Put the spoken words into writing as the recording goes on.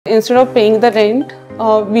instead of paying the rent,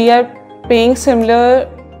 we are paying similar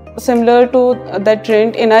to that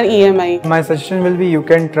rent in our EMI. My suggestion will be you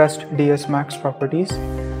can trust DS Max properties.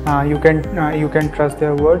 You can trust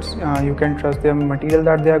their words. You can trust their material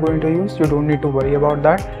that they are going to use. You don't need to worry about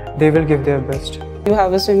that. They will give their best. You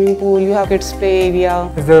have a swimming pool, you have kids play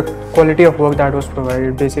area. It's the quality of work that was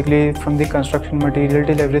provided. Basically, from the construction material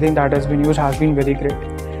till everything that has been used has been very great.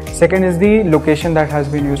 Second is the location that has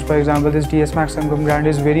been used. For example, this DS Max Sangam brand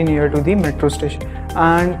is very near to the metro station.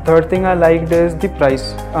 And third thing I liked is the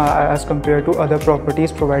price as compared to other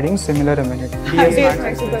properties providing similar amenities. DS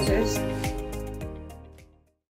Max is the best.